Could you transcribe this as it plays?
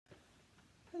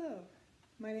Hello,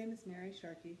 my name is Mary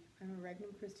Sharkey. I'm a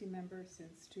Regnum Christi member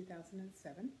since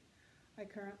 2007. I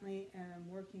currently am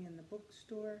working in the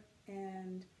bookstore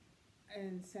and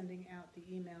sending out the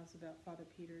emails about Father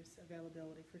Peter's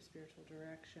availability for spiritual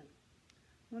direction.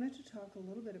 I wanted to talk a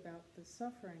little bit about the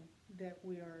suffering that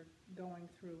we are going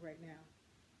through right now.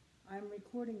 I'm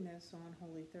recording this on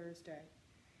Holy Thursday,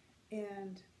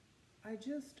 and I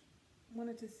just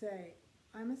wanted to say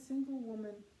I'm a single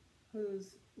woman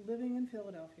who's living in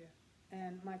Philadelphia,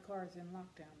 and my car is in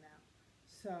lockdown now.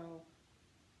 So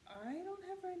I don't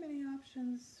have very many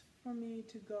options for me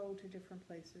to go to different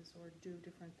places or do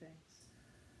different things.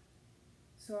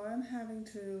 So I'm having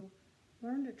to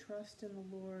learn to trust in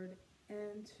the Lord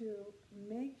and to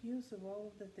make use of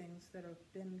all of the things that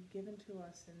have been given to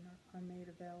us and are made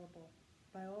available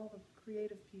by all the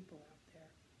creative people out there.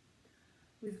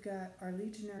 We've got our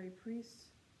legionary priests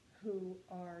who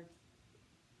are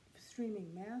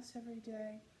streaming Mass every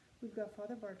day. We've got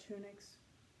Father Bartunik's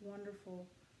wonderful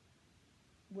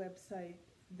website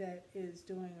that is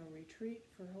doing a retreat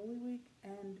for Holy Week,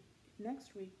 and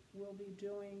next week we'll be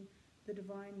doing the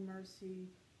Divine Mercy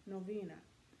Novena.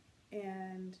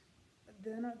 And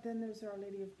then there's Our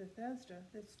Lady of Bethesda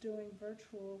that's doing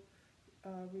virtual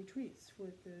retreats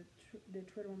with the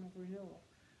Triduum of Renewal.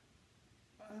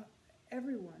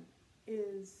 Everyone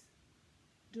is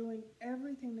doing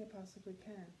everything they possibly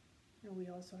can. And we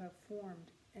also have Formed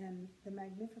and the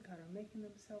Magnificat are making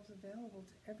themselves available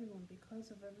to everyone because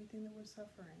of everything that we're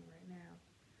suffering right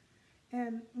now.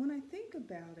 And when I think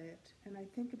about it, and I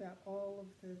think about all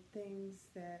of the things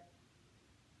that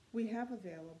we have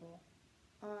available,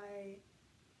 I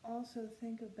also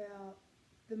think about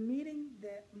the meeting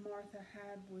that Martha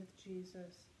had with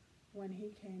Jesus when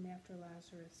he came after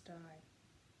Lazarus died.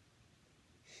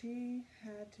 She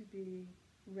had to be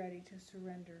ready to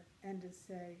surrender and to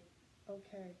say,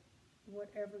 okay,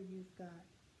 whatever you've got.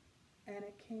 And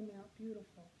it came out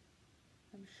beautiful.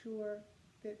 I'm sure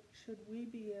that should we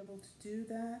be able to do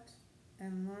that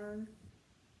and learn,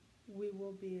 we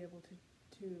will be able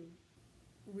to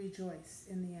rejoice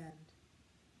in the end.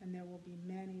 And there will be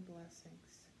many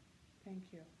blessings. Thank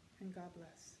you, and God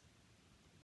bless.